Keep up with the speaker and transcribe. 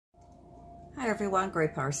Hi everyone,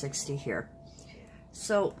 Great Power 60 here.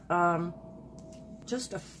 So,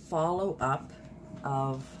 just a follow-up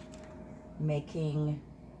of making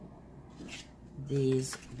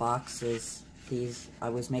these boxes. I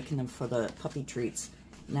was making them for the puppy treats.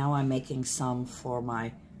 Now I'm making some for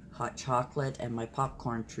my hot chocolate and my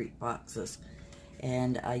popcorn treat boxes.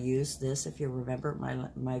 And I use this, if you remember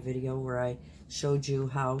my video where I showed you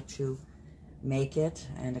how to make it.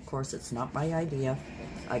 And of course, it's not my idea.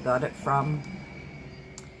 I got it from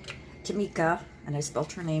Tamika, and I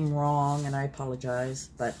spelled her name wrong, and I apologize.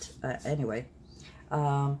 But anyway,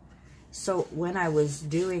 so when I was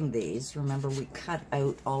doing these, remember we cut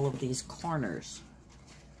out all of these corners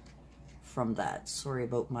from that. Sorry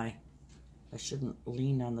about I shouldn't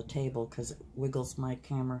lean on the table because it wiggles my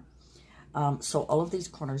camera. So all of these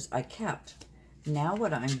corners I kept. Now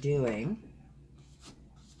what I'm doing,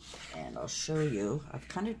 and I'll show you, I've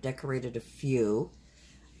kind of decorated a few.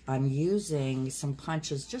 I'm using some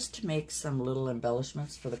punches just to make some little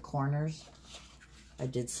embellishments for the corners. I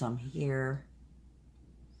did some here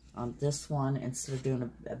on this one instead of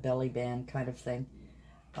doing a belly band kind of thing.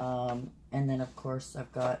 And then of course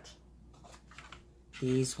I've got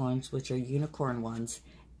these ones, which are unicorn ones.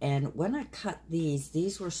 And when I cut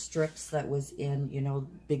these were strips that was in, you know,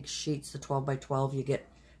 big sheets, the 12 by 12.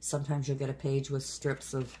 Sometimes you'll get a page with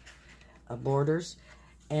strips of borders.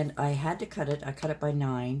 And I had to cut it. I cut it by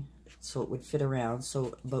 9, so it would fit around.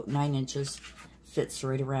 So about 9 inches fits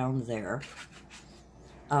right around there.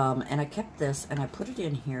 And I kept this, and I put it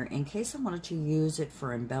in here in case I wanted to use it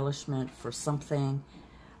for embellishment, for something.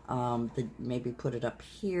 Maybe put it up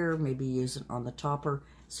here, maybe use it on the topper.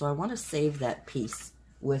 So I want to save that piece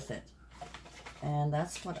with it. And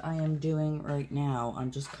that's what I am doing right now.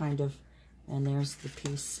 I'm just kind of, and there's the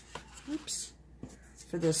piece, oops,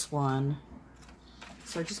 for this one.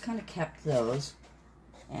 So I just kind of kept those,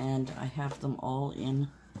 and I have them all in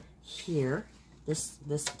here.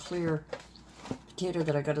 This clear potato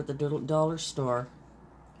that I got at the dollar store,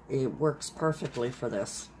 it works perfectly for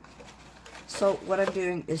this. So what I'm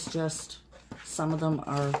doing is just, some of them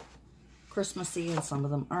are Christmassy and some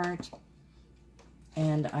of them aren't.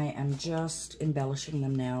 And I am just embellishing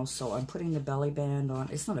them now. So I'm putting the belly band on.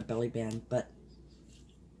 It's not a belly band, but,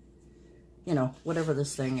 you know, whatever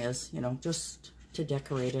this thing is, you know, just to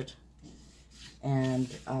decorate it. And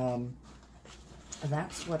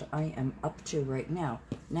that's what I am up to right now.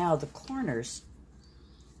 Now the corners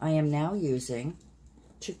I am now using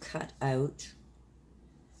to cut out,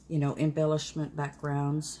 you know, embellishment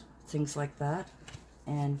backgrounds, things like that.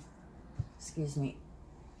 And, excuse me.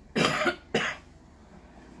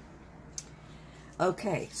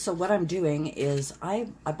 Okay, so what I'm doing is I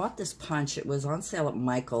bought this punch. It was on sale at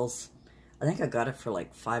Michael's. I think I got it for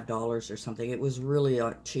like $5 or something. It was really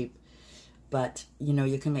cheap. But, you know,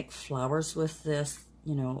 you can make flowers with this,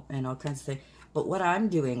 you know, and all kinds of things. But what I'm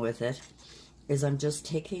doing with it is I'm just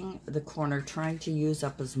taking the corner, trying to use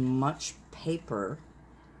up as much paper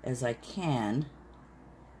as I can.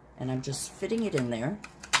 And I'm just fitting it in there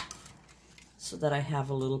so that I have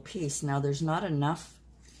a little piece. Now, there's not enough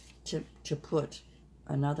to put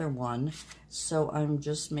another one, so I'm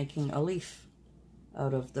just making a leaf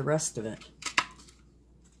out of the rest of it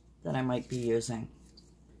that I might be using.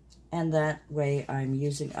 And that way I'm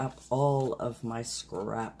using up all of my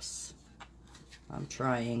scraps. I'm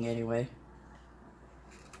trying anyway.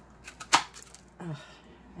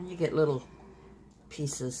 And you get little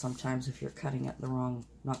pieces sometimes if you're cutting it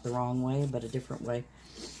not the wrong way, but a different way.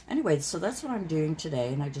 Anyway, so that's what I'm doing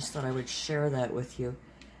today, and I just thought I would share that with you,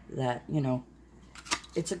 that, you know,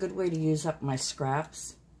 it's a good way to use up my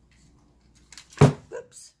scraps.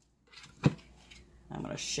 Oops. I'm going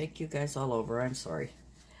to shake you guys all over. I'm sorry.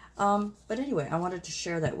 But anyway, I wanted to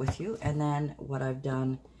share that with you. And then what I've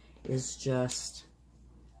done is just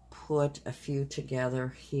put a few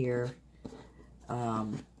together here.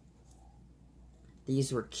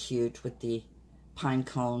 These were cute with the pine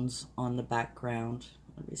cones on the background.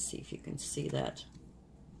 Let me see if you can see that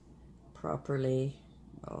properly.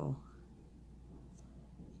 Oh,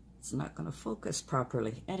 it's not going to focus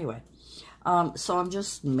properly. Anyway, so I'm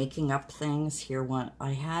just making up things here.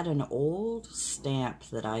 I had an old stamp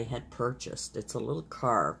that I had purchased. It's a little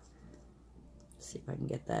car. Let's see if I can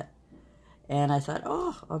get that. And I thought,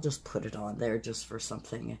 oh, I'll just put it on there just for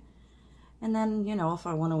something. And then, you know, if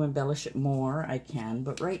I want to embellish it more, I can.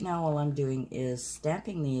 But right now, all I'm doing is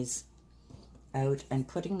stamping these out and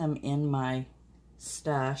putting them in my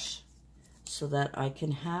stash so that I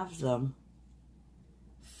can have them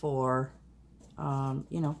for,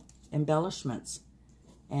 you know, embellishments.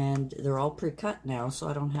 And they're all pre-cut now, so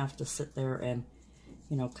I don't have to sit there and,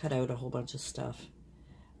 you know, cut out a whole bunch of stuff.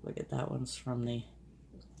 Look at that one's from the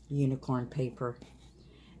unicorn paper.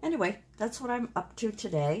 Anyway, that's what I'm up to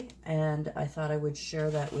today, and I thought I would share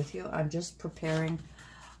that with you. I'm just preparing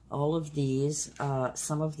all of these.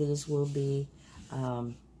 Some of these will be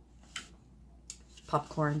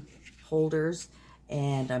popcorn holders,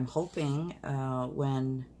 and I'm hoping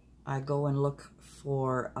when I go and look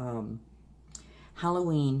for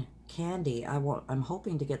Halloween candy, I'm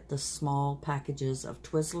hoping to get the small packages of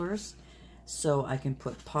Twizzlers so I can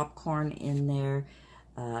put popcorn in there,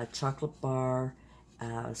 chocolate bar,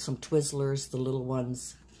 some Twizzlers, the little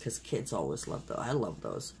ones, because kids always love those. I love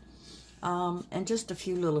those. And just a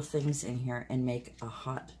few little things in here, and make a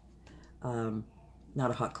hot,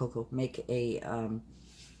 not a hot cocoa, make a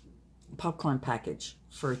popcorn package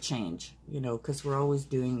for a change, you know, because we're always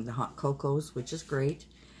doing the hot cocos, which is great.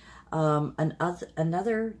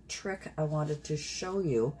 Another trick I wanted to show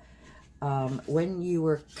you, when you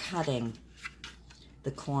were cutting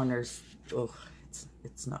the corners, oh,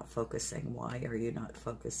 it's not focusing. Why are you not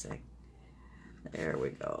focusing? There we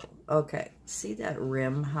go. Okay, see that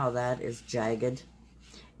rim, how that is jagged?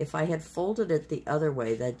 If I had folded it the other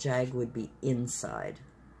way, that jag would be inside.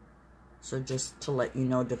 So just to let you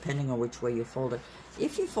know, depending on which way you fold it.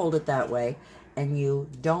 If you fold it that way and you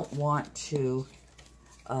don't want to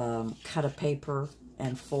cut a paper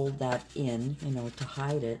and fold that in, you know, to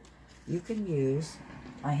hide it, you can use,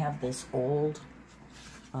 I have this old,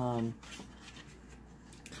 kind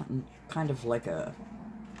of like a,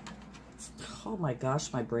 oh my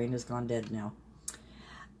gosh, my brain has gone dead now.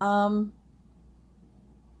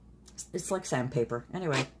 It's like sandpaper.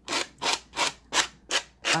 Anyway,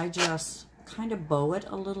 I just kind of bow it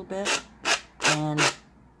a little bit, and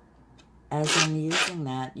as I'm using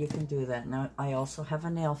that, you can do that. Now, I also have a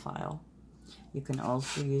nail file. You can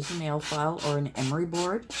also use a nail file or an emery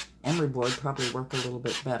board. Emery board probably work a little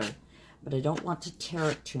bit better, but I don't want to tear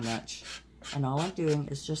it too much. And all I'm doing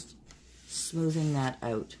is just smoothing that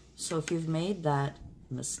out. So if you've made that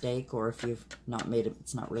mistake, or if you've not made it,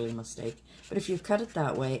 it's not really a mistake, but if you've cut it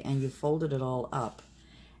that way and you've folded it all up,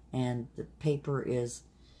 and the paper is,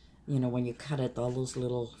 you know, when you cut it, all those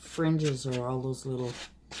little fringes or all those little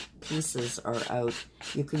pieces are out,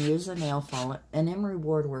 you can use a nail file. An emery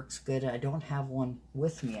board works good. I don't have one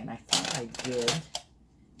with me, and I thought I did.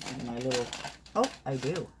 And my little, oh, I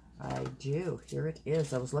do. Here it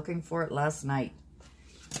is. I was looking for it last night.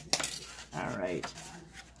 All right.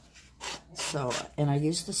 So, and I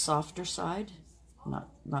use the softer side,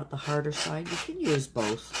 not the harder side. You can use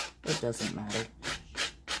both. It doesn't matter.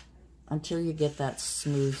 Until you get that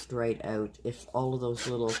smoothed right out. If all of those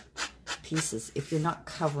little pieces, if you're not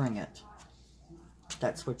covering it,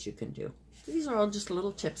 that's what you can do. These are all just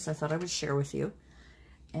little tips I thought I would share with you.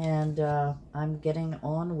 And I'm getting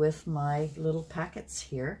on with my little packets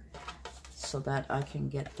here so that I can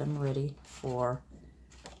get them ready for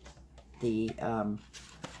the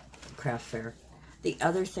craft fair. The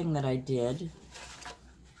other thing that I did,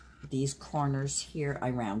 these corners here, I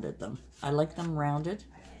rounded them. I like them rounded,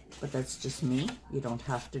 but that's just me. You don't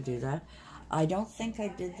have to do that. I don't think I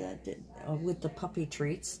did that with the puppy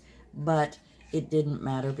treats, but it didn't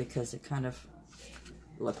matter because it kind of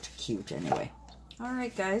looked cute anyway. All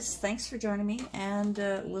right, guys, thanks for joining me, and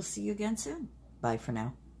we'll see you again soon. Bye for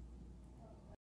now.